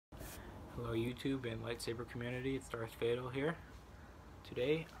Hello YouTube and lightsaber community, it's Darth Vader here.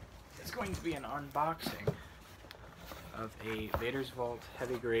 Today it's going to be an unboxing of a Vader's Vault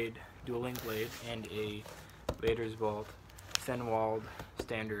heavy grade dueling blade and a Vader's Vault thin-walled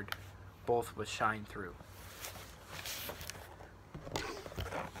standard, both with shine through.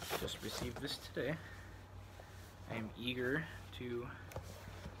 Just received this today. I am eager to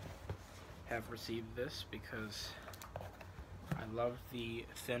have received this because I love the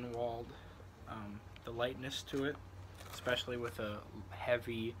thin-walled, the lightness to it, especially with a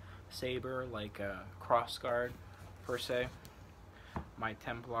heavy saber like a crossguard per se. My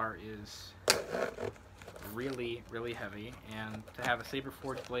Templar is really heavy, and to have a saber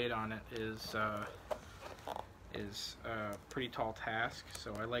forged blade on it is a pretty tall task.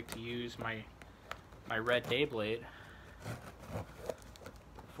 So I like to use my red day blade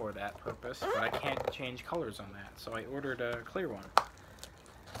for that purpose, but I can't change colors on that, so I ordered a clear one.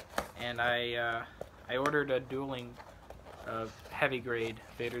 And I ordered a dueling heavy grade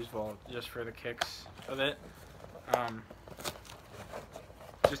Vader's Vault just for the kicks of it,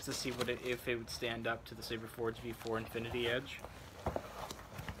 just to see if it would stand up to the Saberforge V4 Infinity Edge.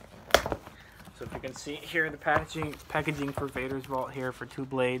 So if you can see here, the packaging for Vader's Vault here for two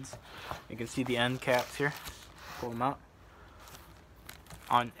blades. You can see the end caps here. Pull them out.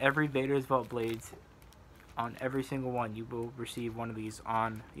 On every Vader's Vault blades, on every single one, you will receive one of these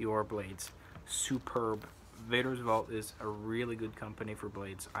on your blades. Superb. Vader's Vault is a really good company for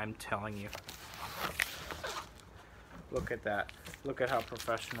blades, I'm telling you. Look at that. Look at how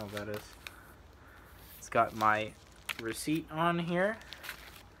professional that is. It's got my receipt on here.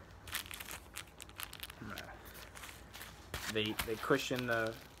 They cushion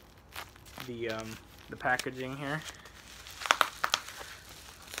the packaging here.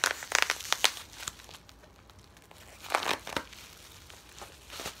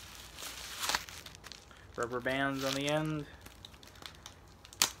 Rubber bands on the end.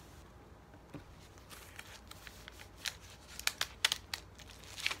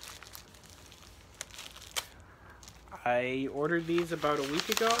 I ordered these about a week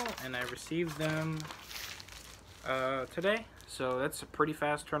ago and I received them today, so that's a pretty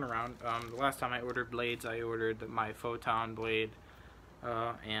fast turnaround. The last time I ordered blades, I ordered my Photon blade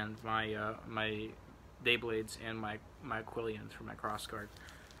and my day blades and my Aquilians for my crossguard.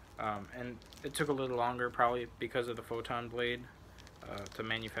 And it took a little longer, probably because of the Photon blade to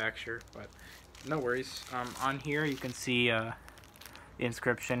manufacture, but no worries. On here you can see the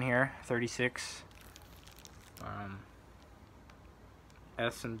inscription here, 36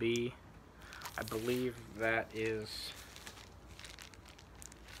 S and B. I believe that is,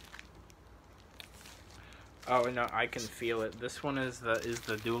 oh no, I can feel it. This one is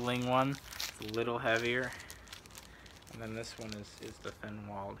the dueling one. It's a little heavier. And then this one is the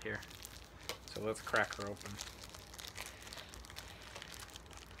thin-walled here. So let's crack her open.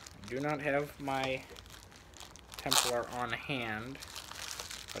 I do not have my Templar on hand,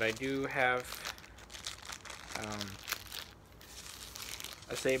 but I do have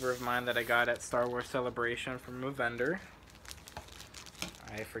a saber of mine that I got at Star Wars Celebration from a vendor.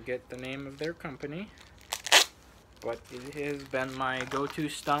 I forget the name of their company, but it has been my go-to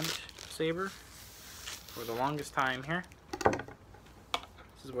stunt saber for the longest time here.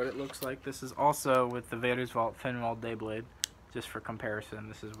 This is what it looks like. This is also with the Vader's Vault thin-walled day blade, just for comparison.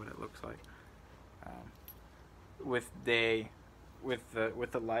 This is what it looks like. With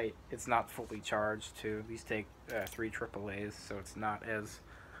the light, it's not fully charged too. These take 3 AAAs, so it's not as,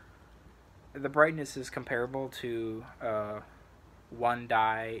 the brightness is comparable to one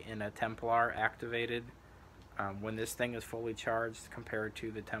die in a Templar activated when this thing is fully charged, compared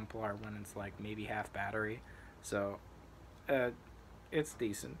to the Templar when it's like maybe half battery. So it's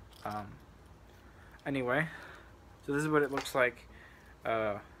decent. Anyway, so this is what it looks like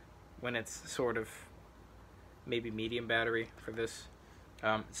when it's sort of maybe medium battery for this.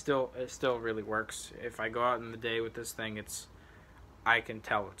 It still really works. If I go out in the day with this thing, I can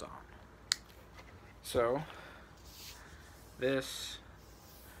tell it's on. So this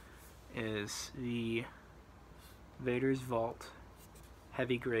is the Vader's Vault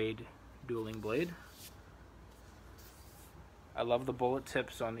heavy grade dueling blade. I love the bullet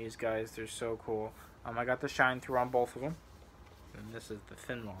tips on these guys. They're so cool. I got the shine through on both of them. And this is the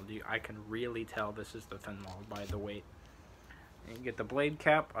thin wall. I can really tell this is the thin wall by the weight. And you get the blade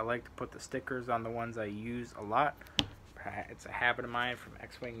cap. I like to put the stickers on the ones I use a lot. It's a habit of mine from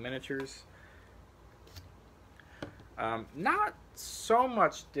X-Wing Miniatures. Not so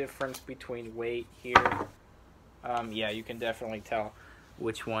much difference between weight here. Yeah, you can definitely tell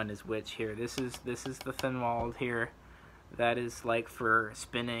which one is which here. This is the thin-walled here. That is like for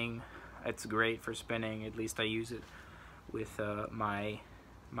spinning it's great for spinning. At least I use it with my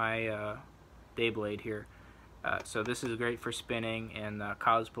day blade here. So this is great for spinning and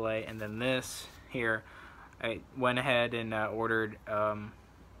cosplay. And then this here, I went ahead and ordered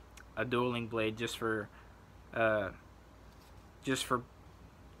a dueling blade just for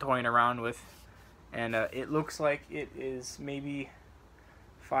toying around with, and it looks like it is maybe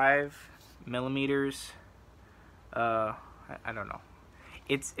 5 millimeters. I don't know.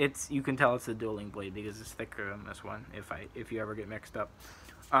 It's you can tell it's a dueling blade because it's thicker than this one. If you ever get mixed up,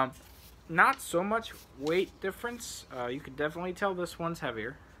 not so much weight difference. You could definitely tell this one's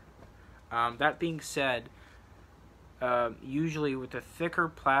heavier. That being said, usually with a thicker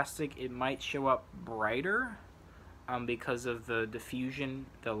plastic, it might show up brighter because of the diffusion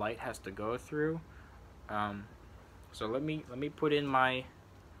the light has to go through. So let me put in my.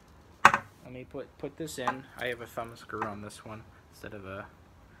 Let me put this in. I have a thumb screw on this one instead of a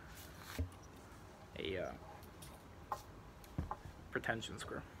pretension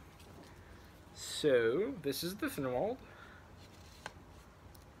screw. So this is the thin walled,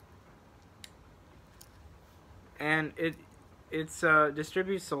 and it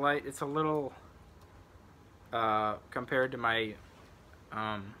distributes the light. It's a little compared to my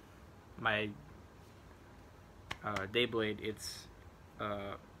day blade. It's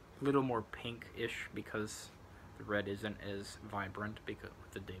little more pink-ish because the red isn't as vibrant because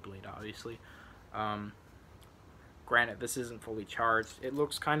with the day blade, obviously. Granted, this isn't fully charged. It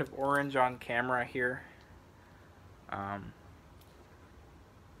looks kind of orange on camera here.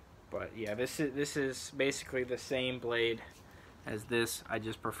 But yeah, this is basically the same blade as this. I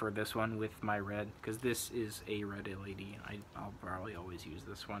just prefer this one with my red because this is a red LED. I'll probably always use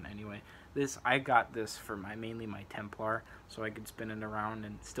this one anyway. I got this for mainly my Templar, so I could spin it around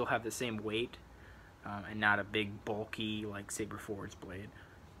and still have the same weight and not a big bulky like Saber Forge blade.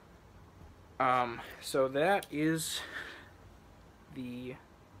 So that is the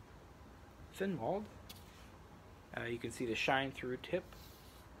thin walled. You can see the shine through tip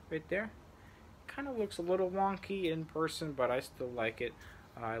right there. Kind of looks a little wonky in person, but I still like it.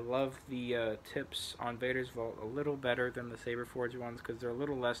 I love the tips on Vader's Vault a little better than the Saber Forge ones because they're a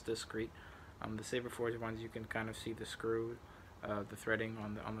little less discreet. The Saber Forge ones, you can kind of see the screw, the threading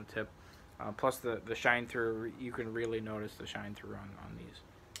on the tip. Plus the shine through, you can really notice the shine through on these.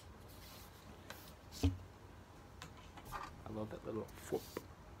 I love that little whoop.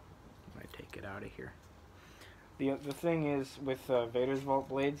 I take it out of here. The thing is with Vader's Vault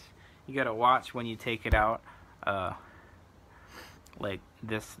blades, you gotta watch when you take it out, like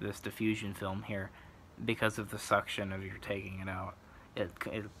this diffusion film here, because of the suction of you taking it out. It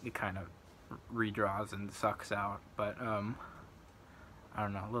kind of redraws and sucks out. But I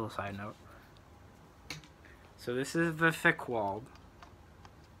don't know. A little side note. So this is the thick walled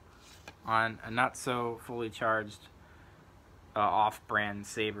on a not so fully charged off-brand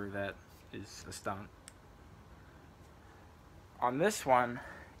saber that is a stunt. On this one,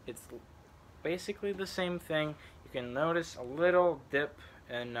 it's basically the same thing. You can notice a little dip,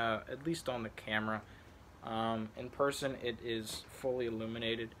 and at least on the camera. In person, it is fully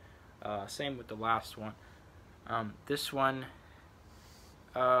illuminated. Same with the last one. This one,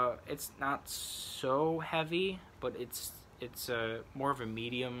 it's not so heavy, but it's more of a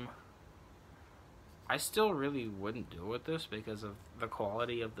medium. I still really wouldn't do with this because of the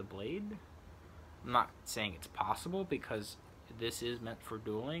quality of the blade. I'm not saying it's possible because this is meant for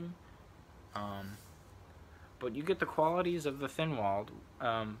dueling, but you get the qualities of the thin walled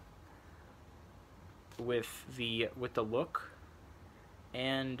with the look,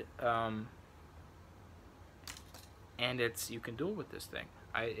 and you can duel with this thing.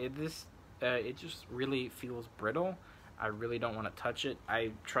 It just really feels brittle. I really don't want to touch it.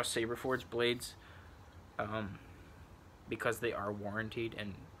 I trust Saber Forge blades because they are warranted,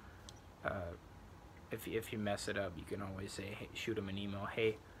 and if you mess it up, you can always say, hey, shoot them an email,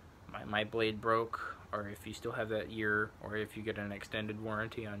 hey, my blade broke, or if you still have that year, or if you get an extended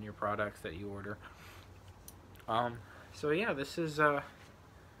warranty on your products that you order. So yeah, this has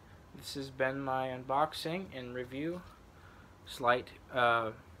been my unboxing and review,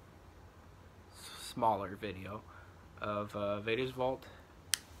 smaller video of Vader's Vault,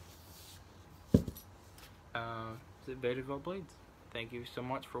 Vader's Vault blades. Thank you so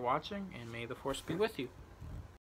much for watching, and may the Force be with you.